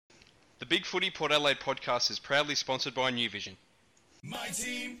The Big Footy Port Adelaide podcast is proudly sponsored by New Vision. My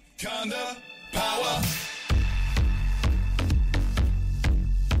team, Conda, power.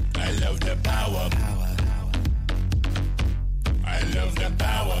 I love the power. I love the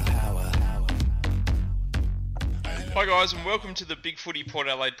power. Hi guys, and welcome to the Big Footy Port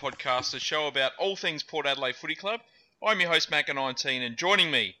Adelaide podcast, a show about all things Port Adelaide Footy Club. I'm your host, Macca19, and joining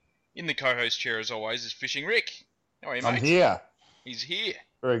me in the co-host chair, as always, is Fishing Rick. How are you, mate? I'm here. He's here.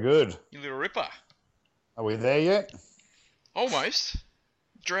 Very good. You little ripper. Are we there yet? Almost.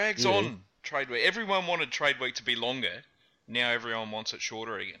 Drags on trade week. Everyone wanted trade week to be longer. Now everyone wants it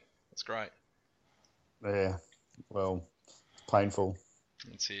shorter again. That's great. Yeah. Well, painful.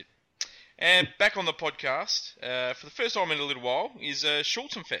 That's it. And back on the podcast, for the first time in a little while, is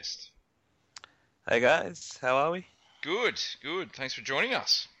Schulten Fest. Hey guys, how are we? Good, good. Thanks for joining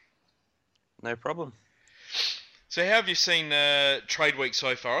us. No problem. So how have you seen trade week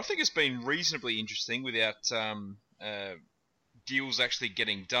so far? I think it's been reasonably interesting without deals actually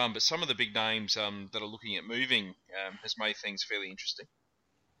getting done, but some of the big names that are looking at moving has made things fairly interesting.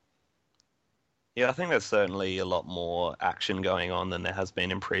 Yeah, I think there's certainly a lot more action going on than there has been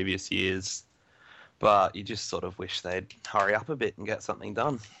in previous years, but you just sort of wish they'd hurry up a bit and get something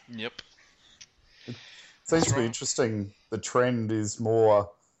done. Yep. It seems to be interesting. The trend is more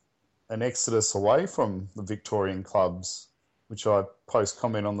an exodus away from the Victorian clubs, which I post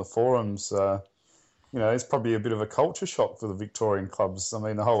comment on the forums. It's probably a bit of a culture shock for the Victorian clubs. I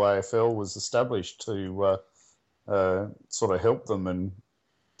mean, the whole AFL was established to sort of help them and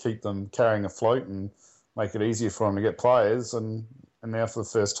keep them carrying afloat and make it easier for them to get players. And now for the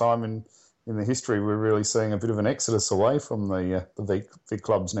first time in the history, we're really seeing a bit of an exodus away from the Vic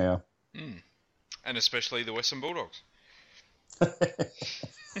clubs now. Mm. And especially the Western Bulldogs.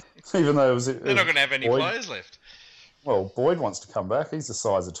 Even though they're not going to have any players left. Well, Boyd wants to come back. He's the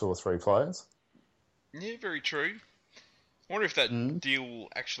size of 2 or 3 players. Yeah, very true. I wonder if that deal will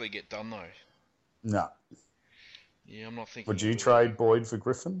actually get done, though. No. Yeah, I'm not thinking... Would you trade Boyd for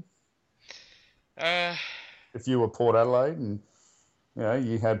Griffin? If you were Port Adelaide and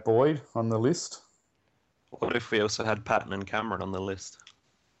you had Boyd on the list? What if we also had Patton and Cameron on the list?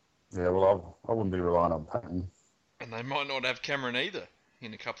 Yeah, well, I wouldn't be relying on Patton. And they might not have Cameron either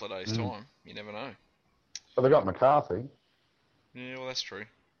in a couple of days' time. You never know. But they got McCarthy. Yeah, well, that's true.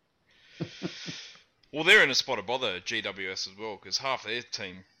 Well, they're in a spot of bother, GWS as well, because half their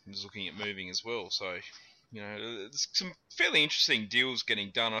team is looking at moving as well. So, there's some fairly interesting deals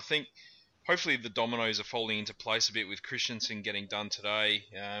getting done. I think hopefully the dominoes are falling into place a bit with Christensen getting done today.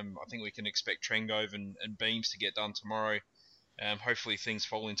 I think we can expect Trengove and Beams to get done tomorrow. Hopefully things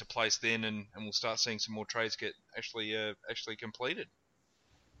fall into place then, and we'll start seeing some more trades get actually completed.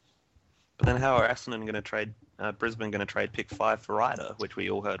 But then how are Essendon going to trade, Brisbane going to trade pick 5 for Ryder, which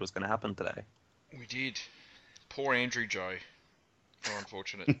we all heard was going to happen today? We did. Poor Andrew Joe. How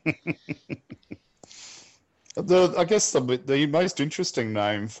unfortunate. I guess the most interesting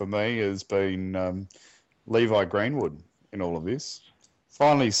name for me has been Levi Greenwood in all of this.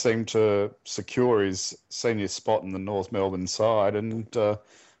 Finally seemed to secure his senior spot in the North Melbourne side and,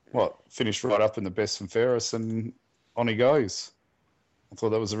 finished right up in the best and fairest, and on he goes. I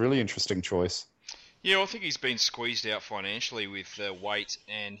thought that was a really interesting choice. Yeah, well, I think he's been squeezed out financially with Waite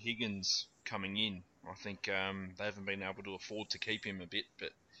and Higgins coming in. I think they haven't been able to afford to keep him a bit,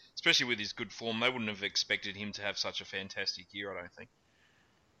 but especially with his good form, they wouldn't have expected him to have such a fantastic year, I don't think.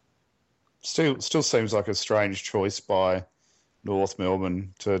 Still seems like a strange choice by North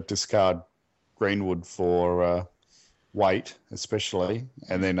Melbourne to discard Greenwood for Waite, especially,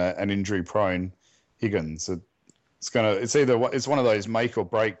 and then an injury-prone Higgins. It's one of those make or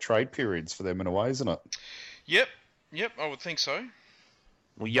break trade periods for them in a way, isn't it? Yep, I would think so.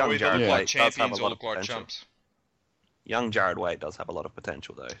 Well, young Jared Waite does have a lot of potential. Young Jared Waite does have a lot of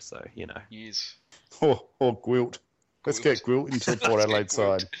potential, though. So He is. Or Gwilt. Let's get Gwilt into the Port Adelaide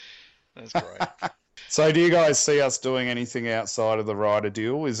side. That's great. So, do you guys see us doing anything outside of the Ryder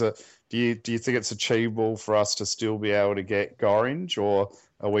deal? Do you think it's achievable for us to still be able to get Gorringe, or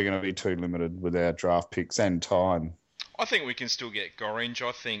are we going to be too limited with our draft picks and time? I think we can still get Gorringe.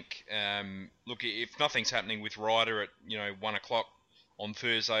 I think, look, if nothing's happening with Ryder at 1 o'clock on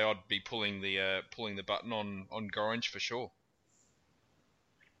Thursday, I'd be pulling the button on Gorringe for sure.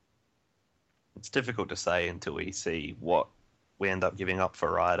 It's difficult to say until we see what we end up giving up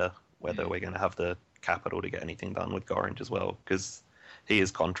for Ryder, whether we're going to have the capital to get anything done with Gorringe as well, because he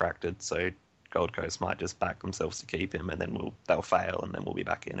is contracted, so Gold Coast might just back themselves to keep him, and then they'll fail, and then we'll be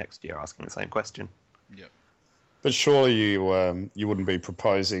back here next year asking the same question. Yep. But surely you wouldn't be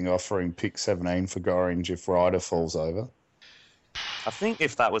proposing offering pick 17 for Gorringe if Ryder falls over? I think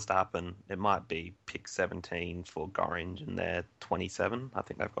if that was to happen, it might be pick 17 for Gorringe and they're 27. I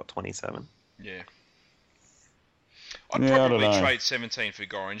think they've got 27. Yeah. I'd Yeah, I probably don't know. trade 17 for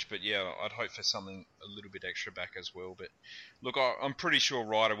Gorringe, but yeah, I'd hope for something a little bit extra back as well. But look, I'm pretty sure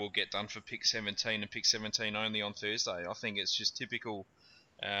Ryder will get done for pick 17 and pick 17 only on Thursday. I think it's just typical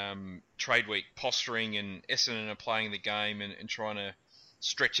trade week posturing, and Essendon are playing the game and trying to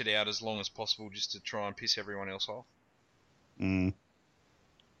stretch it out as long as possible just to try and piss everyone else off.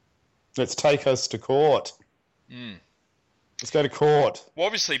 Let's take us to court. Let's go to court. Well,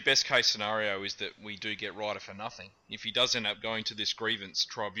 obviously, best case scenario is that we do get Ryder for nothing. If he does end up going to this grievance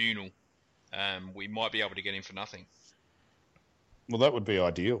tribunal, we might be able to get him for nothing. Well, that would be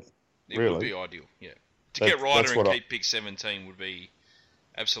ideal. It really would be ideal, yeah. To get Ryder and keep pick 17 would be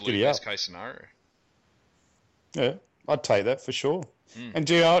absolutely best case scenario. Yeah, I'd take that for sure. And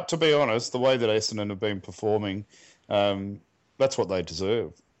to be honest, the way that Essendon have been performing, that's what they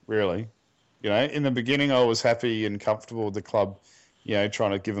deserve, really. You know, in the beginning, I was happy and comfortable with the club, you know, trying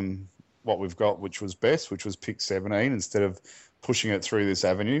to give them what we've got, which was best, which was pick 17, instead of pushing it through this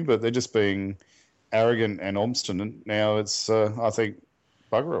avenue. But they're just being arrogant and obstinate. Now it's, I think,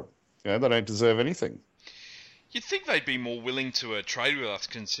 bugger them. You know, they don't deserve anything. You'd think they'd be more willing to trade with us,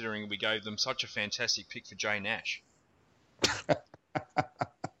 considering we gave them such a fantastic pick for Jay Nash.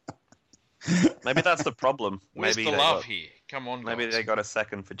 Maybe that's the problem. Where's the love here? Come on, maybe guys. they got a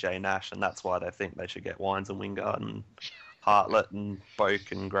second for Jay Nash, and that's why they think they should get Wines and Wingard and Hartlett and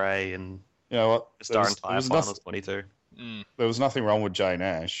Boak and Gray and You know what? just our entire finals 22. There was nothing wrong with Jay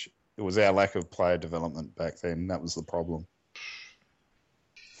Nash. It was our lack of player development back then. That was the problem.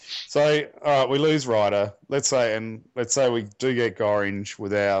 So, all right, we lose Ryder. Let's say we do get Gorringe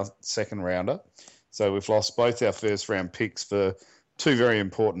with our second rounder. So we've lost both our first round picks for two very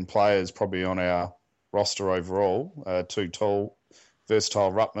important players, probably on our roster overall. Two tall,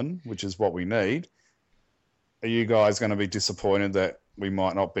 versatile ruckmen, which is what we need. Are you guys going to be disappointed that we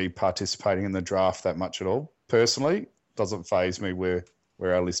might not be participating in the draft that much at all? Personally, doesn't faze me where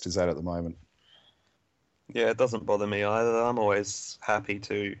our list is at the moment. Yeah, it doesn't bother me either. I'm always happy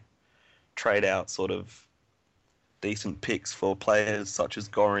to trade out sort of decent picks for players such as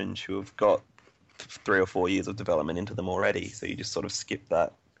Gorringe, who have got 3 or 4 years of development into them already. So you just sort of skip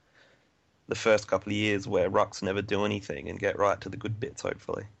the first couple of years where rucks never do anything and get right to the good bits,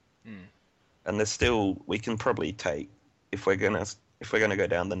 hopefully. And there's still, we can probably take, if we're gonna go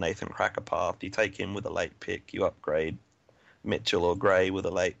down the Nathan Cracker path, you take him with a late pick, you upgrade Mitchell or Gray with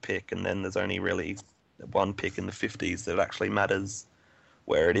a late pick, and then there's only really one pick in the 50s that actually matters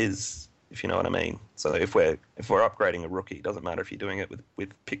where it is, if you know what I mean. So if we're upgrading a rookie, it doesn't matter if you're doing it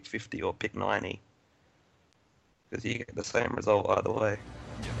with pick 50 or pick 90, because you get the same result either way.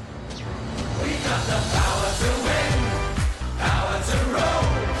 Yeah, that's right. We got the power to win, power to roll.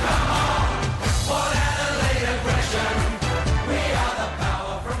 Come on, for Adelaide aggression. We are the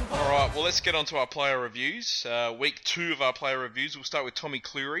power from. All right, well, let's get on to our player reviews. Week 2 of our player reviews, we'll start with Tommy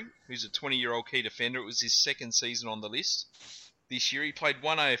Cleary, who's a 20-year-old key defender. It was his second season on the list. This year, he played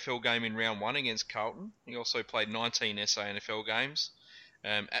one AFL game in round 1 against Carlton. He also played 19 SANFL games.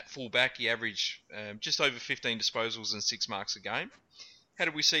 At fullback, he averaged just over 15 disposals and 6 marks a game. How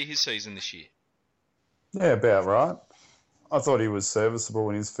did we see his season this year? Yeah, about right. I thought he was serviceable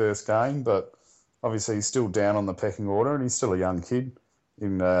in his first game, but obviously he's still down on the pecking order, and he's still a young kid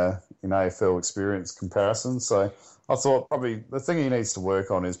in AFL experience comparison. So I thought probably the thing he needs to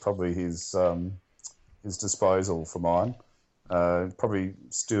work on is probably his disposal for mine. Probably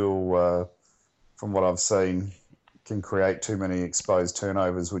still, from what I've seen, can create too many exposed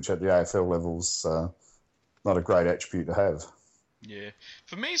turnovers, which at the AFL level's not a great attribute to have. Yeah.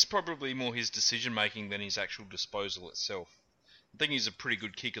 For me, it's probably more his decision-making than his actual disposal itself. I think he's a pretty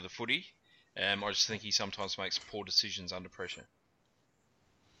good kick of the footy. I just think he sometimes makes poor decisions under pressure.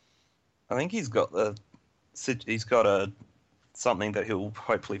 I think he's got something that he'll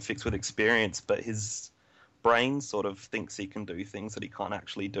hopefully fix with experience, but his brain sort of thinks he can do things that he can't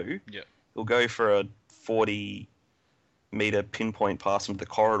actually do. Yeah. He'll go for a 40-metre pinpoint pass into the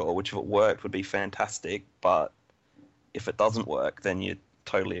corridor, which if it worked would be fantastic, but if it doesn't work, then you're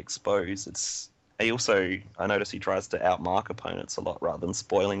totally exposed. I notice he tries to outmark opponents a lot rather than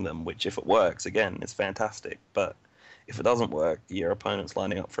spoiling them, which if it works, again, is fantastic. But if it doesn't work, your opponent's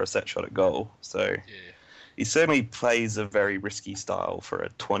lining up for a set shot at goal. So he certainly plays a very risky style for a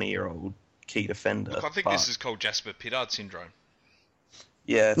 20-year-old key defender. Look, I think this is called Jasper Pittard syndrome.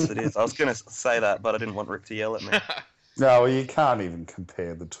 Yes, it is. I was going to say that, but I didn't want Rick to yell at me. No, you can't even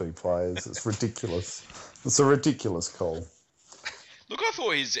compare the two players. It's ridiculous. It's a ridiculous call. Look, I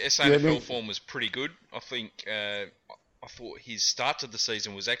thought his SANFL form was pretty good. I think I thought his start to the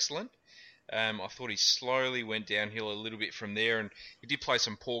season was excellent. I thought he slowly went downhill a little bit from there, and he did play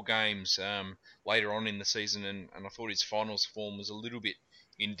some poor games later on in the season, and I thought his finals form was a little bit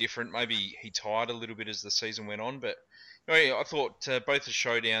indifferent. Maybe he tired a little bit as the season went on, but I thought both the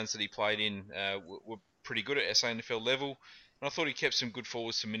showdowns that he played in were pretty good at SANFL level, and I thought he kept some good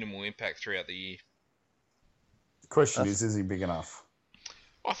forwards to minimal impact throughout the year. The question is he big enough?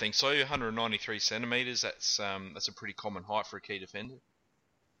 I think so. 193 centimetres. That's a pretty common height for a key defender.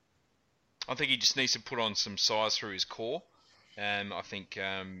 I think he just needs to put on some size through his core. I think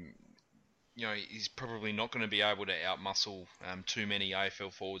he's probably not going to be able to outmuscle too many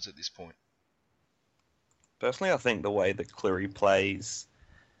AFL forwards at this point. Personally, I think the way that Cleary plays,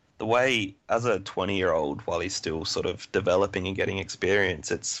 the way as a 20-year-old, while he's still sort of developing and getting experience,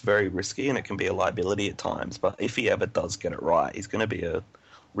 it's very risky and it can be a liability at times. But if he ever does get it right, he's going to be a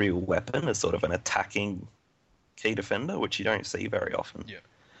real weapon as sort of an attacking key defender, which you don't see very often. Yeah.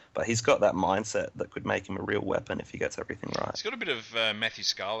 But he's got that mindset that could make him a real weapon if he gets everything right. He's got a bit of Matthew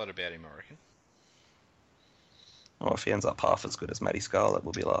Scarlett about him, I reckon. Oh, if he ends up half as good as Matty Scarlett,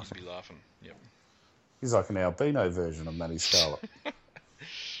 we'll be laughing. We'll be laughing, yep. He's like an albino version of Matty Scarlett.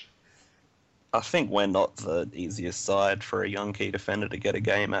 I think we're not the easiest side for a young key defender to get a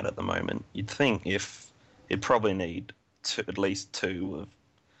game at the moment. You'd think if he'd probably need at least two of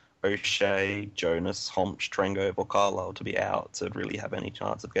O'Shea, Jonas, Homch, Trengove or Carlisle to be out to really have any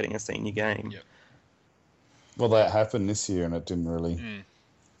chance of getting a senior game. Yep. Well, that happened this year and it didn't really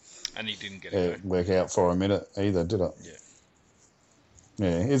And he didn't get it. work out for him either, did it? Yeah.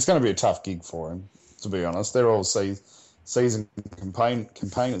 Yeah, it's going to be a tough gig for him, to be honest. They're all season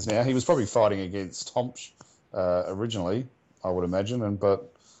campaigners now. He was probably fighting against Homch originally, I would imagine,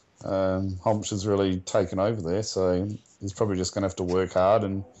 but Homch has really taken over there, so he's probably just going to have to work hard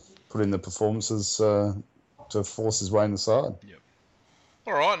and put in the performances to force his way in the side. Yep.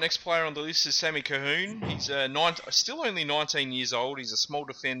 All right, next player on the list is Sammy Cahoon. He's still only 19 years old. He's a small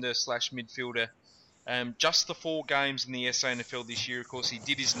defender / midfielder. Just the 4 games in the SANFL this year. Of course, he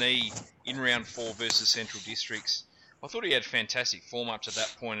did his knee in round 4 versus Central Districts. I thought he had fantastic form up to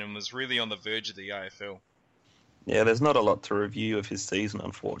that point and was really on the verge of the AFL. Yeah, there's not a lot to review of his season,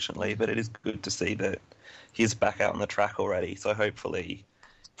 unfortunately, but it is good to see that he's back out on the track already. So hopefully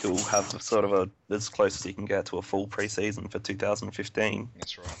he'll have sort of as close as he can get to a full pre-season for 2015.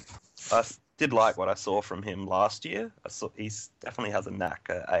 That's right. I did like what I saw from him last year. He definitely has a knack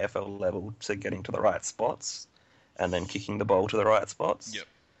at AFL level to getting to the right spots and then kicking the ball to the right spots. Yep.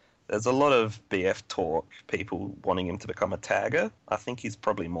 There's a lot of BF talk, people wanting him to become a tagger. I think he's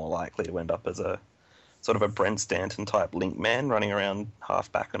probably more likely to end up as a sort of a Brent Stanton type link man running around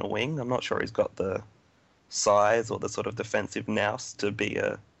half back on a wing. I'm not sure he's got the size or the sort of defensive nous to be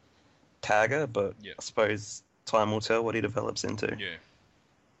a tagger, but Yep. I suppose time will tell what he develops into. Yeah.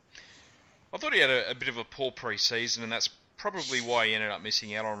 I thought he had a bit of a poor pre-season, and that's probably why he ended up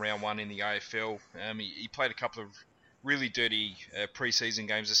missing out on round 1 in the AFL. He played a couple of really dirty pre-season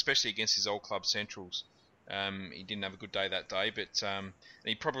games, especially against his old club Centrals. He didn't have a good day that day, but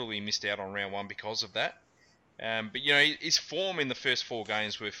he probably missed out on round 1 because of that. But his form in the first 4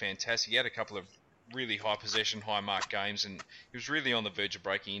 games were fantastic. He had a couple of really high possession, high mark games, and he was really on the verge of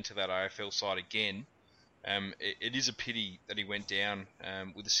breaking into that AFL side again. It is a pity that he went down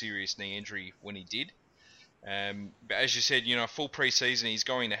with a serious knee injury when he did. But as you said, a full pre-season, he's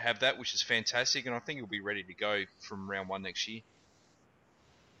going to have that, which is fantastic, and I think he'll be ready to go from round 1 next year.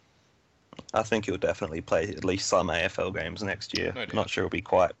 I think he'll definitely play at least some AFL games next year. No doubt. Not sure it'll be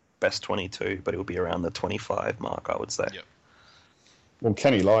quite best 22, but it'll be around the 25 mark, I would say. Yep. Well,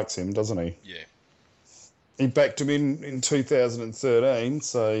 Kenny likes him, doesn't he? Yeah. He backed him in 2013,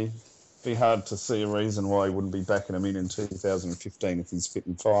 so it'd be hard to see a reason why he wouldn't be backing him in 2015 if he's fit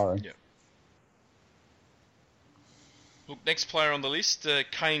and firing. Yep. Look, next player on the list,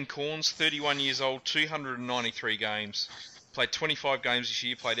 Kane Corns, 31 years old, 293 games. Played 25 games this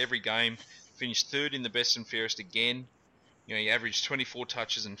year, played every game, finished 3rd in the best and fairest again. He averaged 24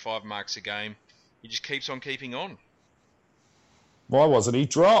 touches and 5 marks a game. He just keeps on keeping on. Why wasn't he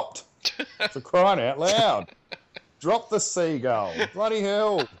dropped? For crying out loud. Drop the seagull. Bloody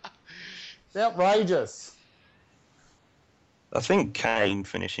hell. It's outrageous. I think Kane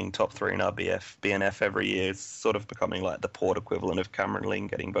finishing top 3 in BNF every year is sort of becoming like the Port equivalent of Cameron Ling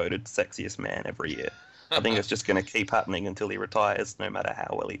getting voted sexiest man every year. I think it's just going to keep happening until he retires, no matter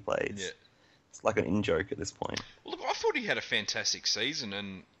how well he plays. Yeah. It's like an in-joke at this point. Look, I thought he had a fantastic season,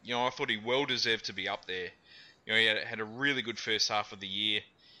 and I thought he well deserved to be up there. He had a really good first half of the year.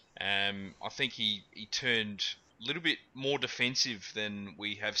 I think he turned a little bit more defensive than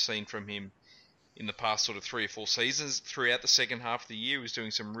we have seen from him in the past sort of 3 or 4 seasons. Throughout the second half of the year, he was doing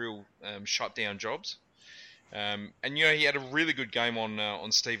some real shutdown jobs. And he had a really good game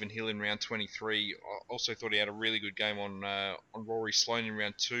on Stephen Hill in round 23. I also thought he had a really good game on Rory Sloane in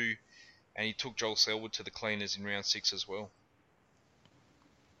round 2, and he took Joel Selwood to the cleaners in round 6 as well.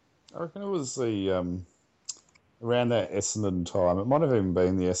 I reckon it was the around that Essendon time. It might have even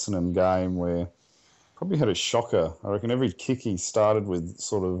been the Essendon game where probably had a shocker. I reckon every kick he started with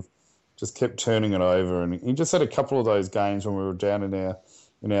sort of just kept turning it over, and he just had a couple of those games when we were down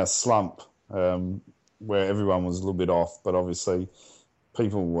in our slump, where everyone was a little bit off. But obviously,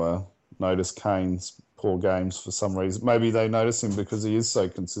 people noticed Kane's poor games for some reason. Maybe they notice him because he is so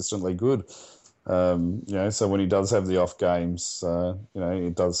consistently good. So when he does have the off games,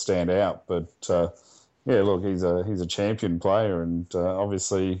 it does stand out. But look, he's a champion player, and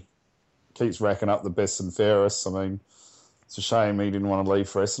obviously keeps racking up the best and fairest. I mean, it's a shame he didn't want to leave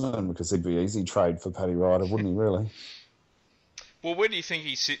for Essendon because he'd be easy trade for Paddy Ryder, wouldn't he? Really? Well, where do you think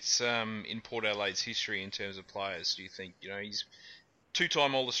he sits in Port Adelaide's history in terms of players? Do you think he's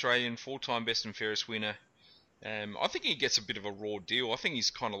 2-time All-Australian, 4-time best and fairest winner? I think he gets a bit of a raw deal. I think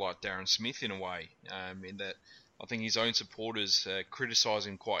he's kind of like Darren Smith in a way, in that I think his own supporters criticise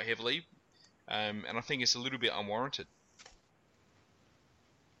him quite heavily, and I think it's a little bit unwarranted.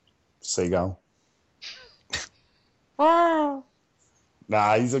 Seagull. Nah,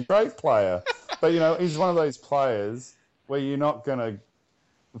 he's a great player. But, he's one of those players where you're not going to...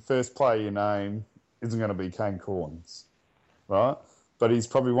 The first player you name isn't going to be Kane Cornes, right? But he's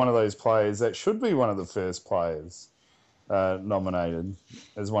probably one of those players that should be one of the first players nominated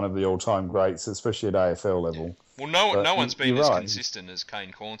as one of the all-time greats, especially at AFL level. Well, no one's been as consistent as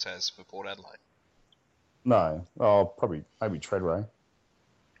Kane Cornes has for Port Adelaide. No. Maybe Treadway.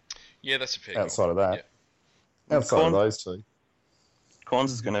 Yeah, that's a fair outside goal. of that. Yeah. Outside of those two.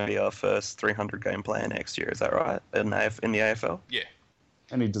 Cornes is going to be our first 300-game player next year, is that right? In the AFL? Yeah.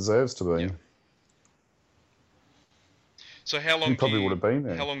 And he deserves to be. Yeah. So how long? He probably would have been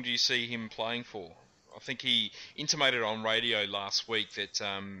there. How long do you see him playing for? I think he intimated on radio last week that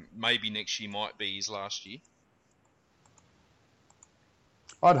maybe next year might be his last year.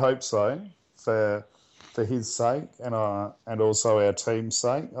 I'd hope so for his sake and also our team's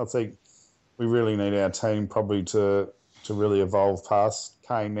sake. I think we really need our team probably to really evolve past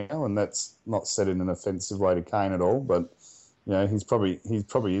Kane now, and that's not said in an offensive way to Kane at all. But he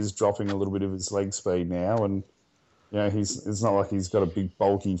probably is dropping a little bit of his leg speed now, and it's not like he's got a big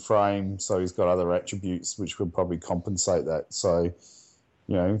bulky frame, so he's got other attributes which would probably compensate that. So,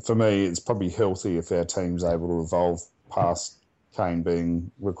 for me, it's probably healthy if our team's able to evolve past Kane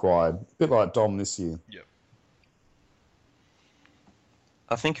being required. A bit like Dom this year. Yep.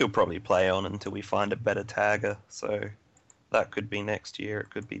 I think he'll probably play on until we find a better tagger, so that could be next year, it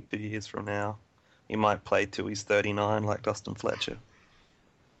could be 2 years from now. He might play till he's 39 like Dustin Fletcher.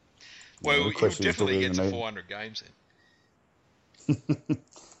 Well, he'll definitely get to 400 games then.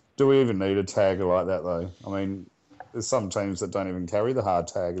 Do we even need a tagger like that, though? I mean, there's some teams that don't even carry the hard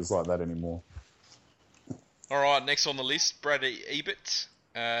taggers like that anymore. All right, next on the list, Brad Ebert.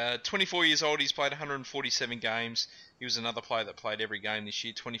 24 years old, he's played 147 games. He was another player that played every game this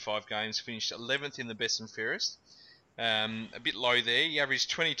year, 25 games, finished 11th in the best and fairest. A bit low there. He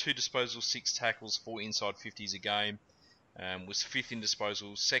averaged 22 disposals, 6 tackles, 4 inside 50s a game. Was 5th in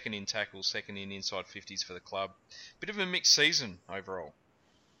disposals, 2nd in tackles, 2nd in inside 50s for the club. Bit of a mixed season overall.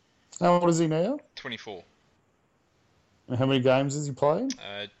 How old is he now? 24. And how many games has he played?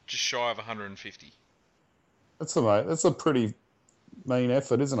 Just shy of 150. That's a pretty mean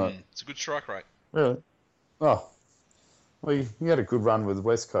effort, isn't it? It's a good strike rate. Really? Oh. Well, he had a good run with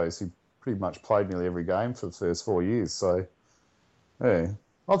West Coast. He pretty much played nearly every game for the first 4 years. So, yeah.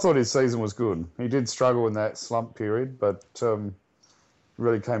 I thought his season was good. He did struggle in that slump period, but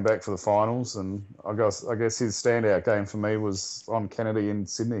really came back for the finals. And I guess his standout game for me was on Kennedy in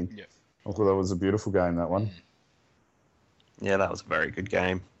Sydney. Yeah. I thought that was a beautiful game, that one. Yeah, that was a very good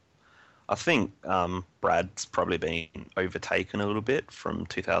game. I think Brad's probably been overtaken a little bit from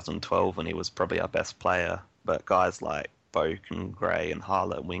 2012 when he was probably our best player. But guys like Boak and Gray and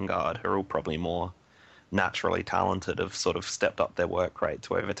Harlett and Wingard, who are all probably more naturally talented, have sort of stepped up their work rate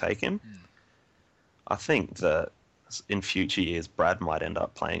to overtake him. I think that in future years, Brad might end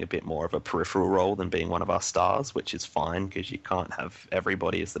up playing a bit more of a peripheral role than being one of our stars, which is fine because you can't have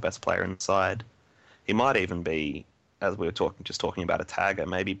everybody as the best player inside. He might even be, as we were talking about a tagger,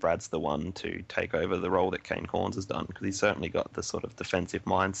 maybe Brad's the one to take over the role that Kane Cornes has done, because he's certainly got the sort of defensive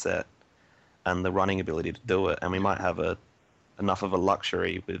mindset and the running ability to do it, and we might have enough of a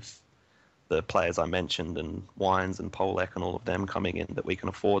luxury with the players I mentioned and Wines and Polek and all of them coming in, that we can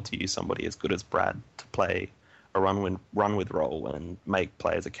afford to use somebody as good as Brad to play a run with role and make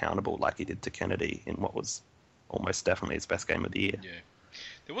players accountable like he did to Kennedy in what was almost definitely his best game of the year. Yeah.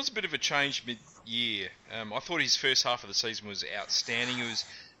 There was a bit of a change mid-year. I thought his first half of the season was outstanding. He was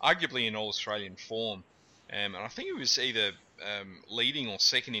arguably in All-Australian form. And I think he was either leading or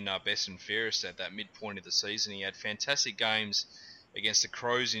second in our best and fairest at that midpoint of the season. He had fantastic games against the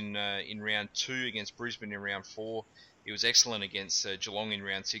Crows in round 2, against Brisbane in round 4. He was excellent against Geelong in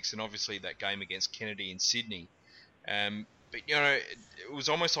round 6, and obviously that game against Kennedy in Sydney. But it was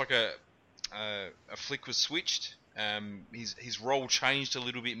almost like a flick was switched. His role changed a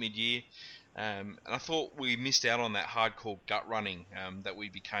little bit mid-year, and I thought we missed out on that hardcore gut running that we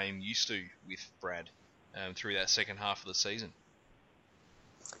became used to with Brad through that second half of the season.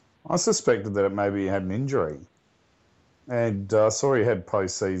 I suspected that maybe he had an injury, and I saw he had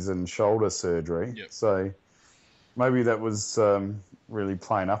post-season shoulder surgery. Yep. So maybe that was really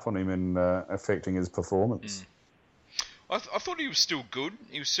playing up on him and affecting his performance. I thought he was still good.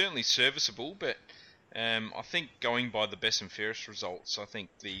 He was certainly serviceable, but I think going by the best and fairest results, I think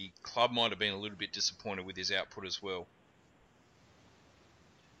the club might have been a little bit disappointed with his output as well.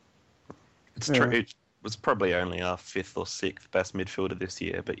 It's true. It was probably only our 5th or 6th best midfielder this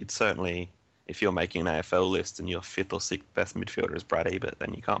year, but you'd certainly, if you're making an AFL list and your 5th or 6th best midfielder is Brad Ebert,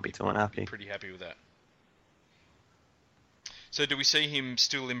 then you can't be too unhappy. Pretty happy with that. So do we see him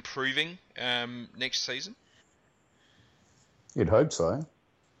still improving next season? You'd hope so.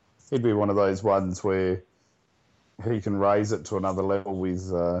 He'd be one of those ones where he can raise it to another level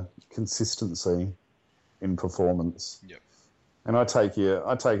with consistency in performance. Yep. And I take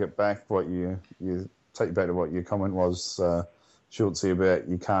it back. Take you back to what your comment was, Schultzy, about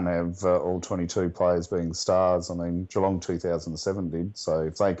you can't have all 22 players being stars. I mean, Geelong 2007 did. So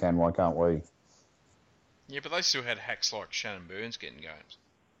if they can, why can't we? Yeah, but they still had hacks like Shannon Burns getting games.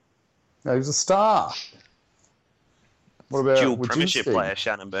 No, he was a star. What about dual Wojcinski? premiership player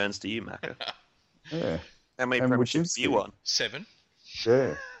Shannon Burns to you, Macca? Yeah. How many And premierships do you Wojcinski. won? 7.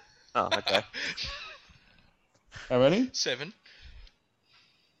 Yeah. Oh, okay. How many? 7.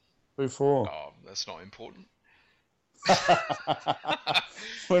 Who for? Oh, that's not important.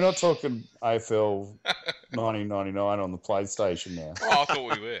 We're not talking AFL 1999 on the PlayStation now. Oh, I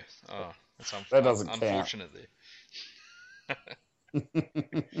thought we were. Oh, that's That doesn't count. unfortunate there.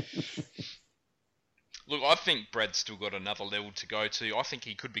 Look, I think Brad's still got another level to go to. I think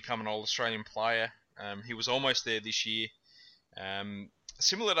he could become an All-Australian player. He was almost there this year.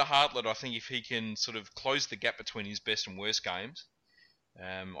 Similar to Hartlett, I think if he can sort of close the gap between his best and worst games,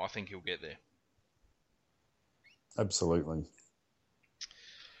 I think he'll get there. Absolutely.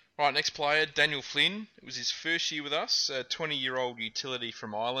 All right, next player, Daniel Flynn. It was his first year with us, a 20-year-old utility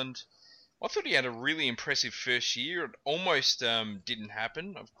from Ireland. I thought he had a really impressive first year. It almost didn't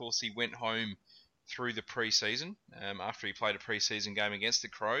happen. Of course, he went home through the pre-season. After he played a pre-season game against the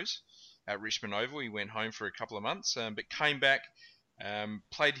Crows at Richmond Oval, he went home for a couple of months, but came back,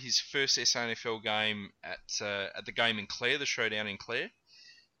 played his first SANFL game at the game in Clare, the showdown in Clare,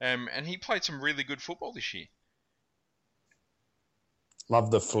 and he played some really good football this year.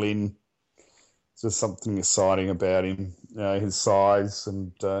 Love the Flynn. There's something exciting about him. His size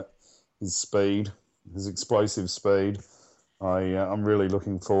and his speed, his explosive speed. I'm really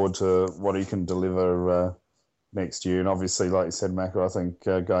looking forward to what he can deliver next year. And obviously, like you said, Macca, I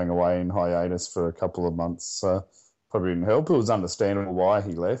think going away in hiatus for a couple of months probably didn't help. It was understandable why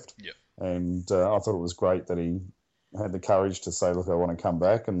he left. Yep. And I thought it was great that he had the courage to say, look, I want to come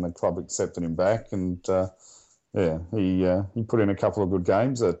back, and the club accepted him back. And he put in a couple of good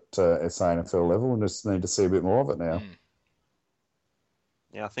games at SANFL level, and just need to see a bit more of it now.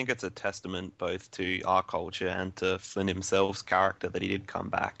 Yeah, I think it's a testament both to our culture and to Flynn himself's character that he did come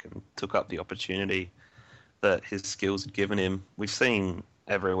back and took up the opportunity that his skills had given him. We've seen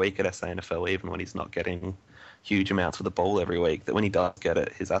every week at SANFL, even when he's not getting huge amounts of the ball every week, that when he does get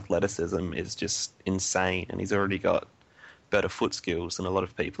it, his athleticism is just insane, and he's already got better foot skills than a lot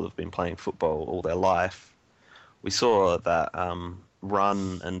of people who've been playing football all their life. We saw that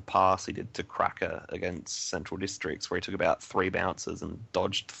run and pass he did to Cracker against Central Districts, where he took about 3 bounces and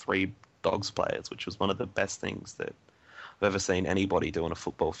dodged 3 Dogs players, which was one of the best things that I've ever seen anybody do on a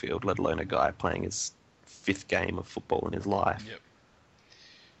football field, let alone a guy playing his 5th game of football in his life. Yep.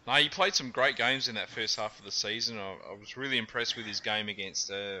 No, he played some great games in that first half of the season. I was really impressed with his game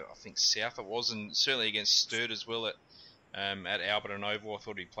against, I think, South it was, and certainly against Sturt as well at Alberton Oval. I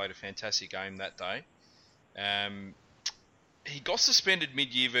thought he played a fantastic game that day. He got suspended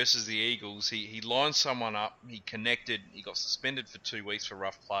mid-year versus the Eagles. He lined someone up, he connected, he got suspended for 2 weeks for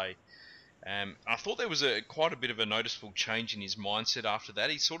rough play. I thought there was quite a bit of a noticeable change in his mindset after that.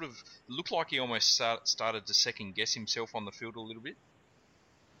 He sort of looked like he almost started to second guess himself on the field a little bit.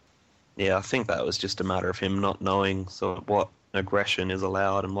 Yeah, I think that was just a matter of him not knowing sort of what aggression is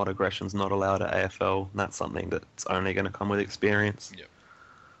allowed and what aggression's not allowed at AFL. And that's something that's only going to come with experience. Yep.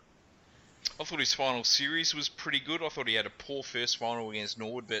 I thought his final series was pretty good. I thought he had a poor first final against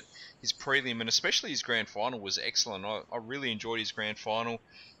Norwood, but his prelim and especially his grand final was excellent. I really enjoyed his grand final.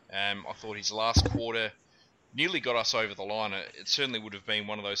 I thought his last quarter nearly got us over the line. It certainly would have been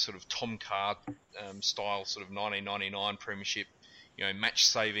one of those sort of Tom Carr style sort of 1999 premiership,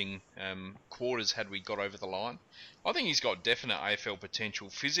 match-saving quarters had we got over the line. I think he's got definite AFL potential.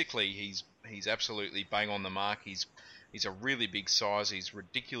 Physically, he's absolutely bang on the mark. He's a really big size. He's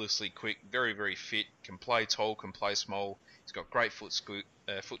ridiculously quick, very, very fit, can play tall, can play small. He's got great foot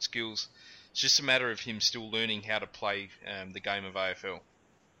skills. It's just a matter of him still learning how to play the game of AFL.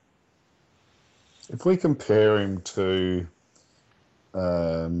 If we compare him to,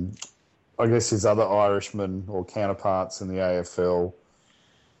 I guess, his other Irishmen or counterparts in the AFL,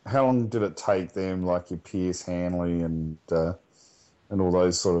 how long did it take them, like your Pierce Hanley and all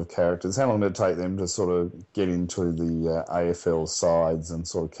those sort of characters, how long did it take them to sort of get into the AFL sides and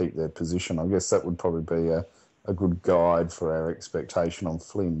sort of keep their position? I guess that would probably be a good guide for our expectation on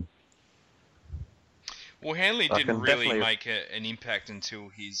Flynn. Well, Hanley didn't really make an impact until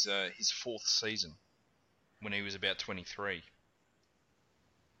his fourth season, when he was about 23.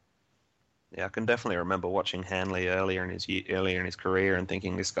 Yeah, I can definitely remember watching Hanley earlier in his career and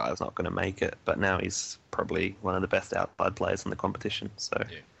thinking this guy's not going to make it. But now he's probably one of the best outside players in the competition. So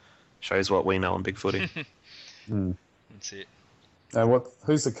shows what we know on big footy. That's it. And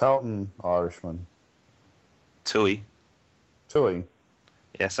who's the Carlton Irishman? Tui. Tui.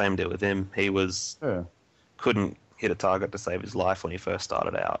 Yeah, same deal with him. He couldn't hit a target to save his life when he first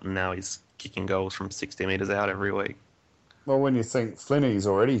started out, and now he's kicking goals from 60 metres out every week. Well, when you think Flinny's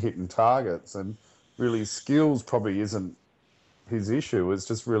already hitting targets, and really skills probably isn't his issue, it's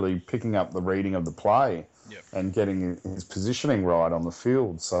just really picking up the reading of the play and getting his positioning right on the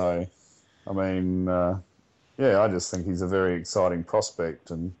field. So, I mean, I just think he's a very exciting prospect,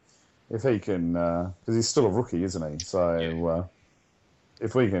 and if he can, because he's still a rookie, isn't he? So,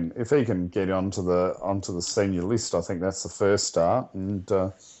 if he can get onto the senior list, I think that's the first start, and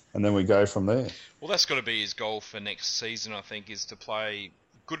then we go from there. Well, that's got to be his goal for next season, I think, is to play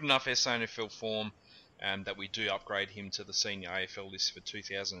good enough SANFL form that we do upgrade him to the senior AFL list for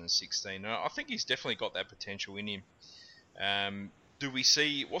 2016. I think he's definitely got that potential in him.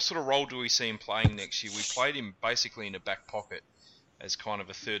 What sort of role do we see him playing next year? We played him basically in a back pocket as kind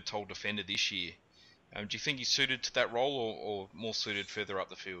of a third tall defender this year. Do you think he's suited to that role or more suited further up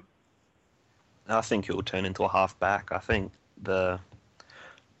the field? I think he'll turn into a half-back. I think the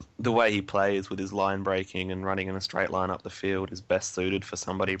way he plays with his line breaking and running in a straight line up the field is best suited for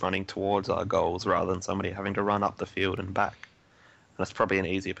somebody running towards our goals rather than somebody having to run up the field and back. And that's probably an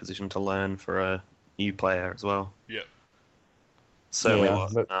easier position to learn for a new player as well. Yeah.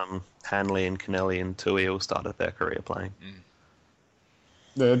 Certainly Hanley and Kennelly and Tui all started their career playing.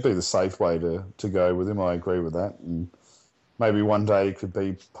 Yeah, it'd be the safe way to go with him. I agree with that. And maybe one day he could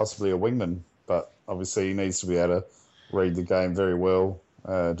be possibly a wingman, but obviously he needs to be able to read the game very well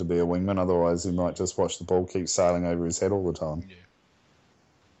to be a wingman. Otherwise, he might just watch the ball keep sailing over his head all the time.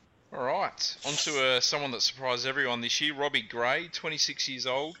 Yeah. All right. On to someone that surprised everyone this year, Robbie Gray, 26 years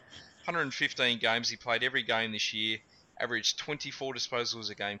old, 115 games. He played every game this year, averaged 24 disposals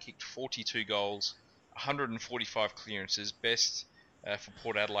a game, kicked 42 goals, 145 clearances, best for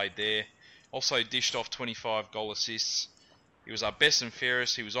Port Adelaide there. Also dished off 25 goal assists. He was our best and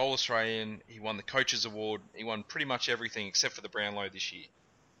fairest. He was All-Australian. He won the Coaches Award. He won pretty much everything except for the Brownlow this year.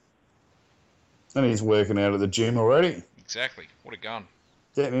 And he's working out at the gym already. Exactly. What a gun.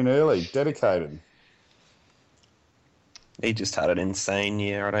 Getting in early, dedicated. He just had an insane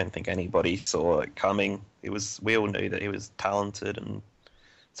year. I don't think anybody saw it coming. We all knew that he was talented and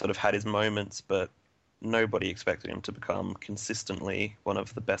sort of had his moments, but nobody expected him to become consistently one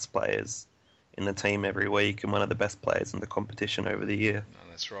of the best players in the team every week and one of the best players in the competition over the year. No,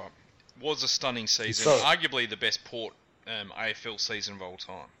 that's right. Was a stunning season. Arguably the best Port AFL season of all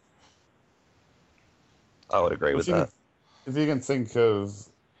time. I would agree with that. If you can think of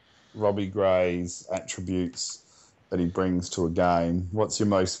Robbie Gray's attributes that he brings to a game, what's your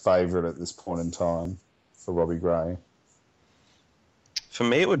most favourite at this point in time for Robbie Gray? For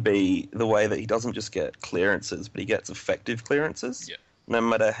me, it would be the way that he doesn't just get clearances, but he gets effective clearances. Yeah. No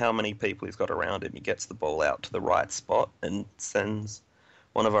matter how many people he's got around him, he gets the ball out to the right spot and sends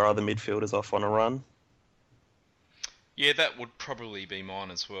one of our other midfielders off on a run. Yeah, that would probably be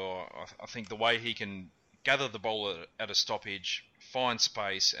mine as well. I think the way he can gather the ball at a stoppage, find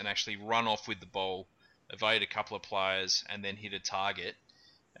space, and actually run off with the ball, evade a couple of players, and then hit a target.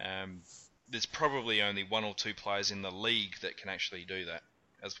 There's probably only one or two players in the league that can actually do that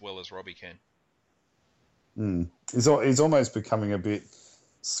as well as Robbie can. He's almost becoming a bit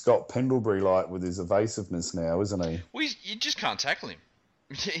Scott Pendlebury-like with his evasiveness now, isn't he? Well, you just can't tackle him.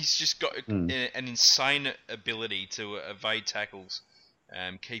 He's just got an insane ability to evade tackles,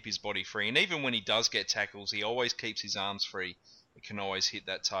 keep his body free, and even when he does get tackles, he always keeps his arms free. He can always hit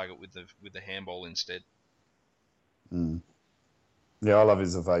that target with the handball instead. Yeah, I love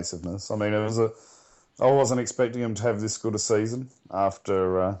his evasiveness. I mean, I wasn't expecting him to have this good a season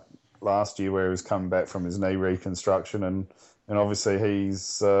after last year, where he was coming back from his knee reconstruction, and obviously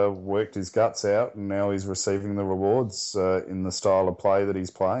he's worked his guts out, and now he's receiving the rewards in the style of play that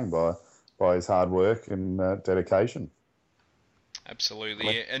he's playing by his hard work and dedication.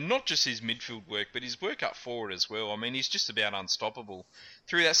 Absolutely, yeah. And not just his midfield work, but his work up forward as well. I mean, he's just about unstoppable.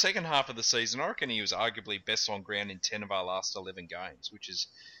 Through that second half of the season, I reckon he was arguably best on ground in 10 of our last 11 games, which is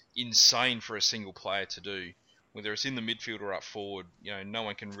insane for a single player to do. Whether it's in the midfield or up forward, no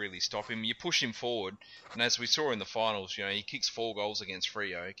one can really stop him. You push him forward, and as we saw in the finals, he kicks 4 goals against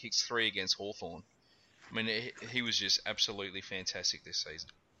Freo, he kicks 3 against Hawthorn. I mean, he was just absolutely fantastic this season.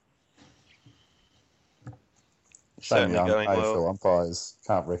 Shame young AFL umpires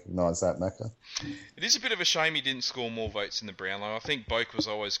can't recognise that, Macca. It is a bit of a shame he didn't score more votes in the Brownlow. I think Boak was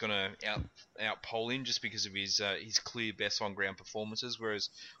always going to out-poll him just because of his clear best on-ground performances, whereas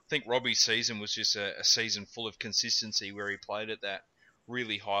I think Robbie's season was just a season full of consistency where he played at that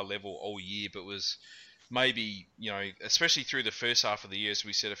really high level all year, but was maybe, especially through the first half of the year, as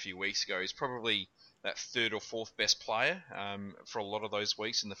we said a few weeks ago, he's probably that third or fourth best player for a lot of those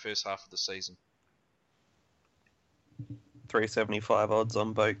weeks in the first half of the season. 375 odds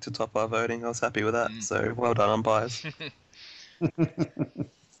on Boak to top our voting. I was happy with that. So well done, umpires.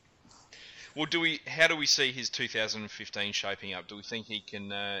 Well, how do we see his 2015 shaping up? Do we think he can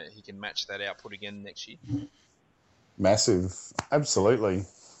match that output again next year? Massive, absolutely.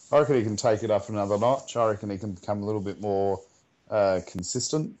 I reckon he can take it up another notch. I reckon he can become a little bit more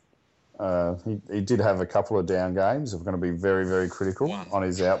consistent. He did have a couple of down games. We're going to be very, very critical on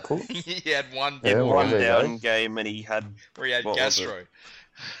his output. He had one down game, and he had gastro.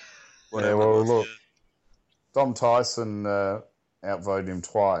 Yeah, well, look, Dom Tyson outvoted him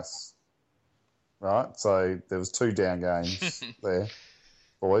twice, right? So there was 2 down games there,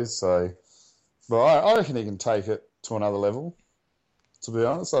 boys. So, but I reckon he can take it to another level. To be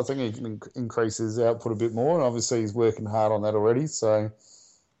honest, I think he can increase his output a bit more, and obviously he's working hard on that already. So.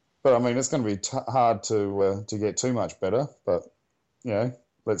 But, I mean, it's going to be hard to get too much better. But,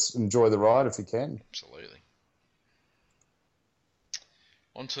 let's enjoy the ride if you can. Absolutely.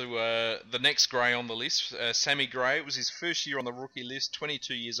 On to the next Gray on the list. Sammy Gray. It was his first year on the rookie list,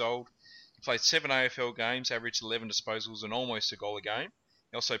 22 years old. He played 7 AFL games, averaged 11 disposals and almost a goal a game.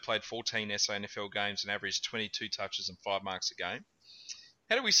 He also played 14 SANFL games and averaged 22 touches and 5 marks a game.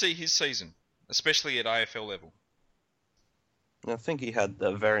 How do we see his season, especially at AFL level? I think he had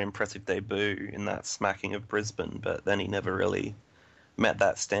a very impressive debut in that smacking of Brisbane, but then he never really met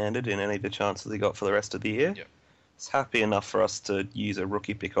that standard in any of the chances he got for the rest of the year. Yep. It's happy enough for us to use a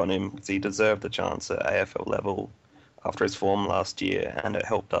rookie pick on him because he deserved the chance at AFL level after his form last year, and it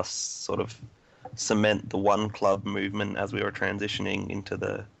helped us sort of cement the one club movement as we were transitioning into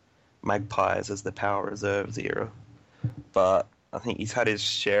the Magpies as the power reserves era. But I think he's had his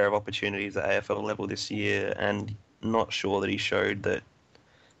share of opportunities at AFL level this year, and not sure that he showed that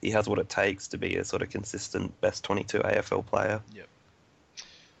he has what it takes to be a sort of consistent best 22 AFL player. Yep.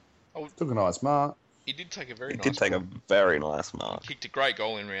 Took a nice mark. He did take a very nice mark. He kicked a great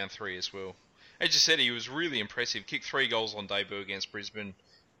goal in round 3 as well. As you said, he was really impressive. Kicked 3 goals on debut against Brisbane.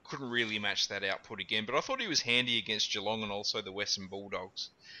 Couldn't really match that output again, but I thought he was handy against Geelong and also the Western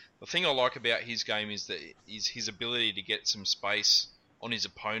Bulldogs. The thing I like about his game is his ability to get some space on his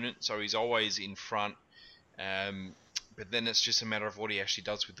opponent, so he's always in front. But then it's just a matter of what he actually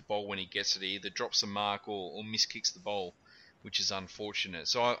does with the ball when he gets it. He either drops a mark or miskicks the ball, which is unfortunate.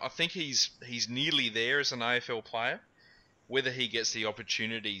 So I think he's nearly there as an AFL player. Whether he gets the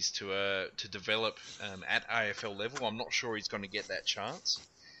opportunities to develop at AFL level, I'm not sure he's going to get that chance.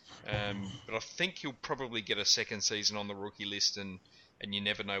 But I think he'll probably get a second season on the rookie list, and you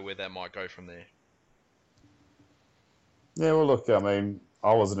never know where that might go from there. Yeah, well, look, I mean,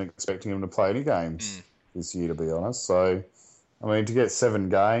 I wasn't expecting him to play any games this year, to be honest. So, I mean, to get 7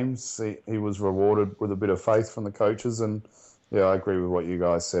 games, he was rewarded with a bit of faith from the coaches. And, yeah, I agree with what you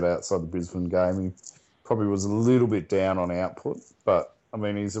guys said outside the Brisbane game. probably was a little bit down on output, but I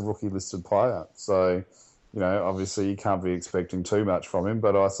mean, he's a rookie listed player. So, obviously you can't be expecting too much from him,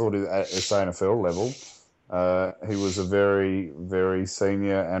 but I thought at SANFL level, he was a very, very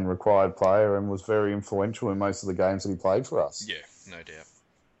senior and required player and was very influential in most of the games that he played for us. Yeah, no doubt.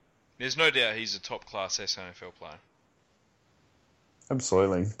 There's no doubt he's a top-class SANFL player.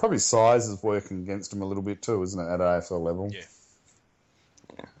 Absolutely. Probably size is working against him a little bit too, isn't it, at AFL level? Yeah.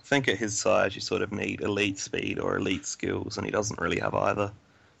 I think at his size, you sort of need elite speed or elite skills, and he doesn't really have either.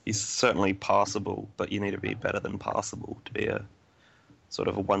 He's certainly passable, but you need to be better than passable to be a sort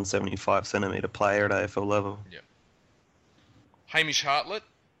of a 175-centimetre player at AFL level. Yeah. Hamish Hartlett,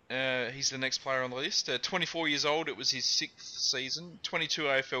 he's the next player on the list. 24 years old, it was his 6th season. 22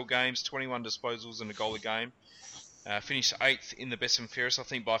 AFL games, 21 disposals and a goal a game. Finished 8th in the best and fairest. I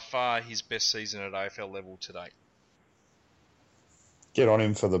think by far his best season at AFL level to date. Get on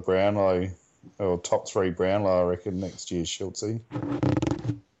him for the Brownlow, or top 3 Brownlow, I reckon, next year, Schultzy.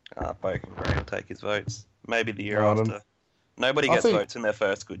 Boak and Gray will take his votes. Maybe the year Right, after. Nobody gets votes in their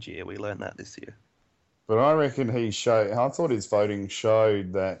first good year. We learned that this year. But I reckon I thought his voting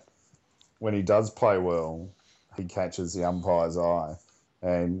showed that when he does play well, he catches the umpire's eye.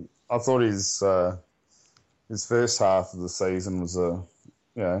 And I thought his first half of the season was a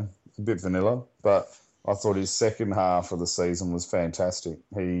bit vanilla, but I thought his second half of the season was fantastic.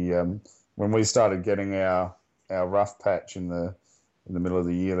 He, when we started getting our rough patch in the middle of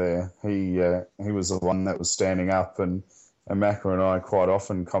the year there, he was the one that was standing up, and Macca and I quite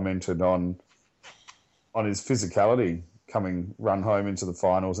often commented on his physicality run home into the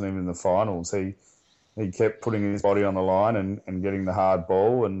finals, and even in the finals, he kept putting his body on the line and getting the hard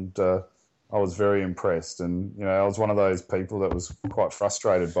ball, and I was very impressed. And, I was one of those people that was quite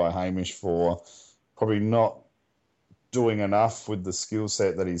frustrated by Hamish for probably not doing enough with the skill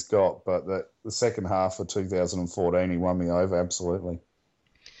set that he's got, but that the second half of 2014, he won me over, absolutely.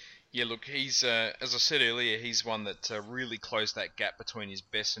 Yeah, look, he's, as I said earlier, he's one that really closed that gap between his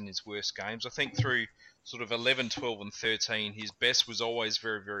best and his worst games. I think through sort of 11, 12 and 13, his best was always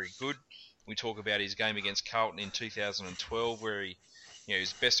very, very good. We talk about his game against Carlton in 2012, where he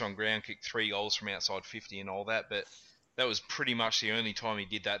was best on ground, kicked 3 goals from outside 50 and all that, but that was pretty much the only time he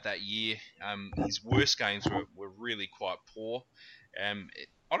did that year. His worst games were really quite poor.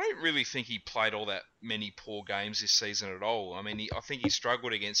 I don't really think he played all that many poor games this season at all. I mean, I think he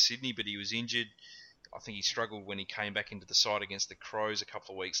struggled against Sydney, but he was injured. I think he struggled when he came back into the side against the Crows a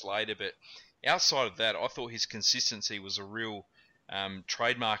couple of weeks later. But outside of that, I thought his consistency was a real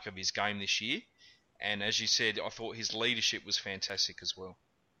trademark of his game this year. And as you said, I thought his leadership was fantastic as well.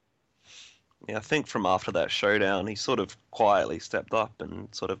 Yeah, I think from after that showdown, he sort of quietly stepped up and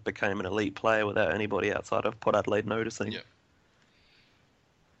sort of became an elite player without anybody outside of Port Adelaide noticing. Yeah.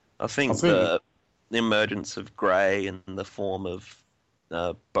 I think the emergence of Gray in the form of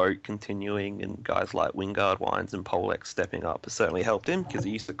Boat continuing and guys like Wingard, Wines and Polek stepping up has certainly helped him, because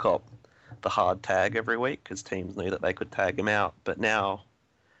he used to cop the hard tag every week because teams knew that they could tag him out. But now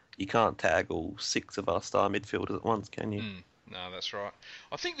you can't tag all 6 of our star midfielders at once, can you? No, that's right.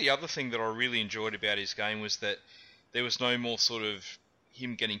 I think the other thing that I really enjoyed about his game was that there was no more sort of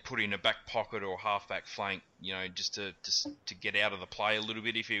him getting put in a back pocket or half-back flank, just to get out of the play a little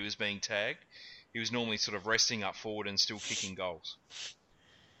bit if he was being tagged. He was normally sort of resting up forward and still kicking goals.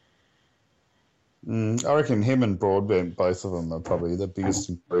 I reckon him and Broadbent, both of them, are probably the biggest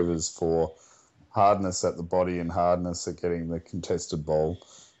improvers for hardness at the body and hardness at getting the contested ball.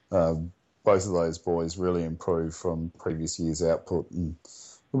 Both of those boys really improved from previous year's output, and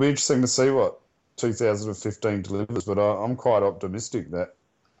it'll be interesting to see what 2015 delivers, but I'm quite optimistic that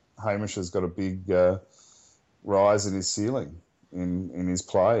Hamish has got a big rise in his ceiling in his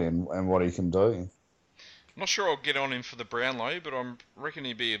play and what he can do. I'm not sure I'll get on him for the Brownlow, but I reckon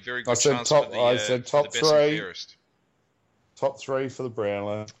he'd be a very good chance top, for the, I said top for the best 3, and fairest. Top 3 for the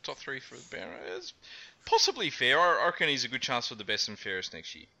Brownlow. Top 3 for the Brownlow. It's possibly fair. I reckon he's a good chance for the best and fairest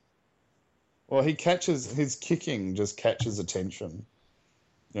next year. Well, his kicking just catches attention.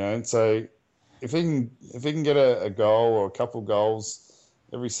 So if he can get a goal or a couple goals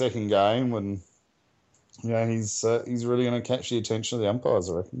every second game, and he's really going to catch the attention of the umpires,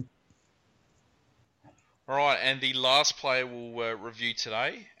 I reckon. All right, and the last player we'll review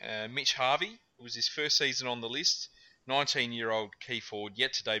today, Mitch Harvey. It was his first season on the list. 19-year-old key forward,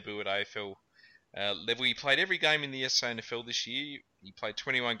 yet to debut at AFL level. He played every game in the SANFL this year. He played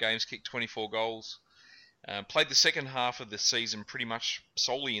 21 games, kicked 24 goals. Played the second half of the season pretty much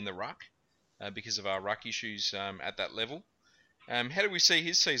solely in the ruck because of our ruck issues at that level. How do we see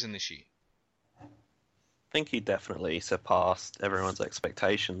his season this year? I think he definitely surpassed everyone's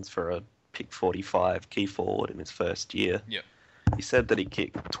expectations for a pick 45, key forward in his first year. Yeah. He said that he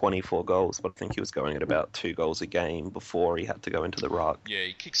kicked 24 goals, but I think he was going at about 2 goals a game before he had to go into the ruck. Yeah,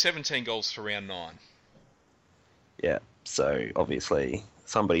 he kicked 17 goals for round 9. Yeah, so obviously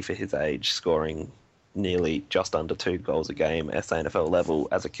somebody for his age scoring nearly just under 2 goals a game at SANFL level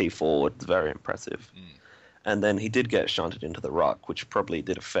as a key forward is very impressive. And then he did get shunted into the ruck, which probably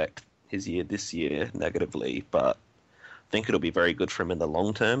did affect his year this year negatively, but I think it'll be very good for him in the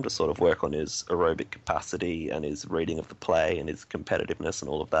long term to sort of work on his aerobic capacity and his reading of the play and his competitiveness and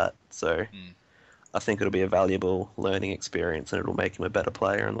all of that. So I think it'll be a valuable learning experience and it'll make him a better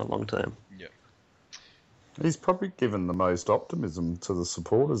player in the long term. Yeah. He's probably given the most optimism to the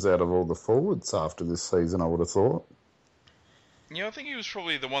supporters out of all the forwards after this season, I would have thought. Yeah, I think he was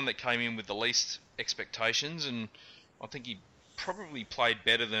probably the one that came in with the least expectations, and I think he probably played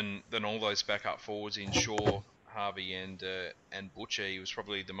better than all those backup forwards in Shaw, Harvey, and Butcher. He was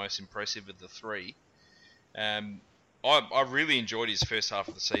probably the most impressive of the three. I really enjoyed his first half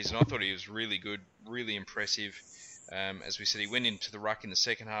of the season. I thought he was really good, really impressive. As we said, he went into the ruck in the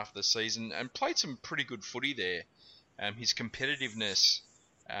second half of the season and played some pretty good footy there. His competitiveness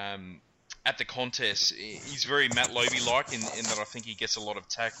at the contest, he's very Matt Lobe-like in that I think he gets a lot of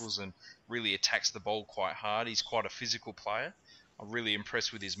tackles and really attacks the ball quite hard. He's quite a physical player. I'm really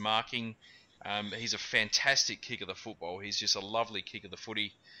impressed with his marking. He's a fantastic kick of the football. He's just a lovely kick of the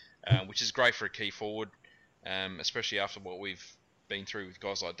footy, which is great for a key forward, especially after what we've been through with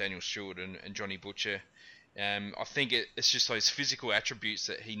guys like Daniel Stewart and Johnny Butcher. I think it's just those physical attributes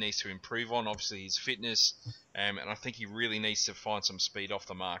that he needs to improve on. Obviously, his fitness, and I think he really needs to find some speed off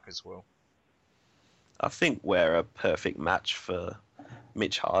the mark as well. I think we're a perfect match for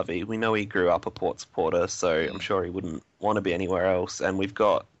Mitch Harvey. We know he grew up a Port supporter, so I'm sure he wouldn't want to be anywhere else. And we've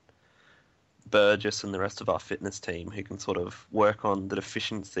got Burgess and the rest of our fitness team who can sort of work on the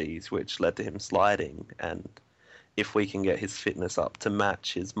deficiencies which led to him sliding. And if we can get his fitness up to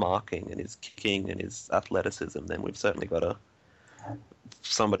match his marking and his kicking and his athleticism, then we've certainly got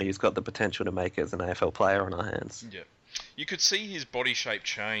somebody who's got the potential to make it as an AFL player on our hands. Yeah. You could see his body shape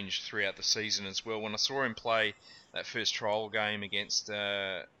change throughout the season as well. When I saw him play that first trial game against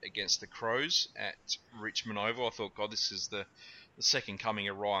the Crows at Richmond Oval, I thought, God, this is the second coming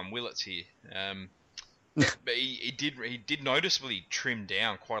of Ryan Willets here. But he did noticeably trim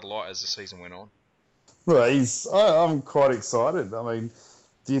down quite a lot as the season went on. Well, I'm quite excited. I mean,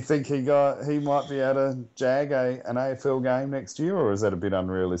 do you think he might be able to jag an AFL game next year, or is that a bit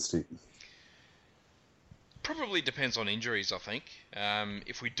unrealistic? Probably depends on injuries, I think.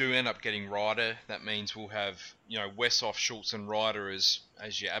 If we do end up getting Ryder, that means we'll have Westhoff, Schultz, and Ryder as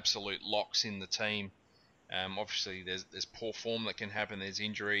your absolute locks in the team. Obviously, there's poor form that can happen. There's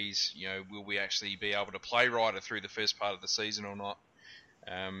injuries. Will we actually be able to play Ryder through the first part of the season or not?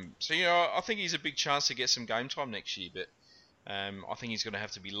 I think he's a big chance to get some game time next year. But I think he's going to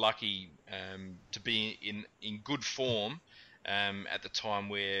have to be lucky to be in good form at the time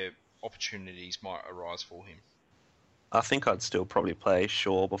where opportunities might arise for him. I think I'd still probably play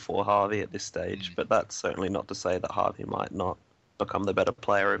Shaw before Harvey at this stage, but that's certainly not to say that Harvey might not become the better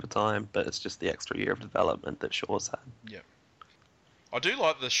player over time, but it's just the extra year of development that Shaw's had. Yeah. I do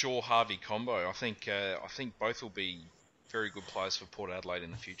like the Shaw-Harvey combo. I think both will be very good players for Port Adelaide in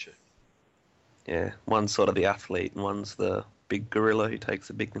the future. Yeah, one's sort of the athlete and one's the big gorilla who takes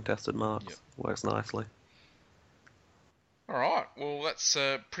the big contested marks. Yep. Works nicely. All right, well, that's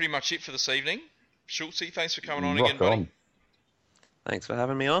pretty much it for this evening. Schultzy, thanks for coming on Rock again, buddy. on. Thanks for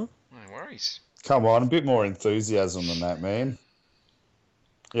having me on. No worries. Come on, a bit more enthusiasm than that, man.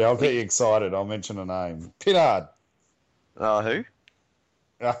 Yeah, I'll get you excited. I'll mention a name. Pinnard. Who?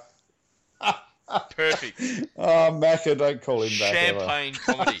 Perfect. Oh, Macca, don't call him back ever. Champagne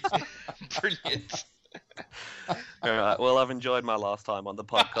comedy. Brilliant. All right, well, I've enjoyed my last time on the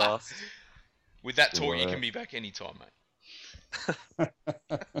podcast. With that talk, you Yeah. can be back anytime, mate.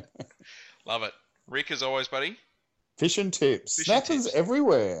 Love it. Rick, as always, buddy. Fish and tips. Fish and Snappers tips.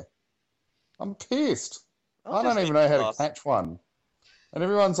 everywhere. I'm pissed. I'll I don't just even eat know how last- to catch one. And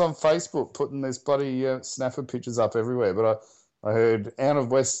everyone's on Facebook putting this bloody snapper pictures up everywhere. But I heard out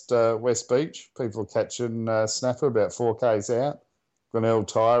of West Beach, people are catching snapper about 4 k's out. Glenelg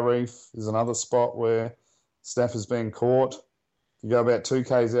Tire Reef is another spot where snapper's been caught. You go about 2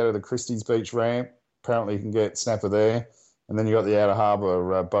 k's out of the Christie's Beach ramp. Apparently you can get snapper there. And then you got the Outer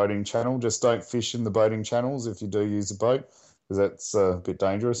Harbour boating channel. Just don't fish in the boating channels if you do use a boat, because that's a bit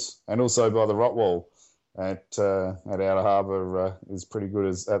dangerous. And also by the Rotwall at Outer Harbour is pretty good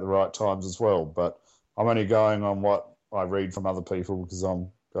at the right times as well. But I'm only going on what I read from other people because I've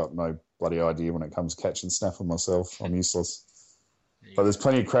got no bloody idea when it comes to catching snapper myself. I'm useless. But there's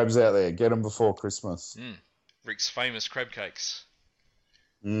plenty of crabs out there. Get them before Christmas. Rick's famous crab cakes.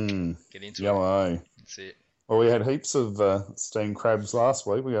 Mmm. Get into it. Yummo. That's it. Well, we had heaps of steamed crabs last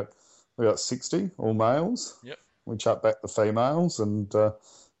week. We got 60, all males. Yep. We chucked back the females, and they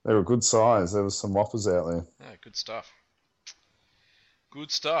were a good size. There was some whoppers out there. Oh, good stuff.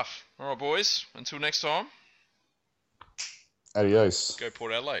 Good stuff. All right, boys. Until next time, Adios. go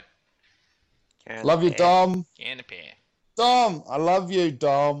Port Adelaide. Love you, Dom. Can a pair. Dom, I love you,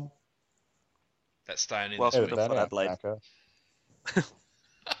 Dom. That's staying in Well, this Edit week. that Port out, Adelaide. Packer.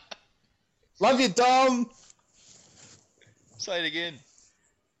 Love you, Dom. Say it again.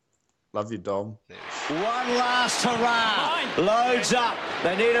 Love you, Dom. There we go. One last hurrah. Loads up.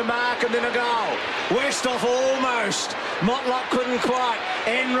 They need a mark and then a goal. Westhoff almost. Motlop couldn't quite.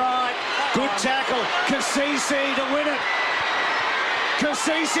 Enright. Good tackle. Cassisi to win it.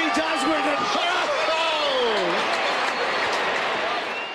 Cassisi does win it. Oh!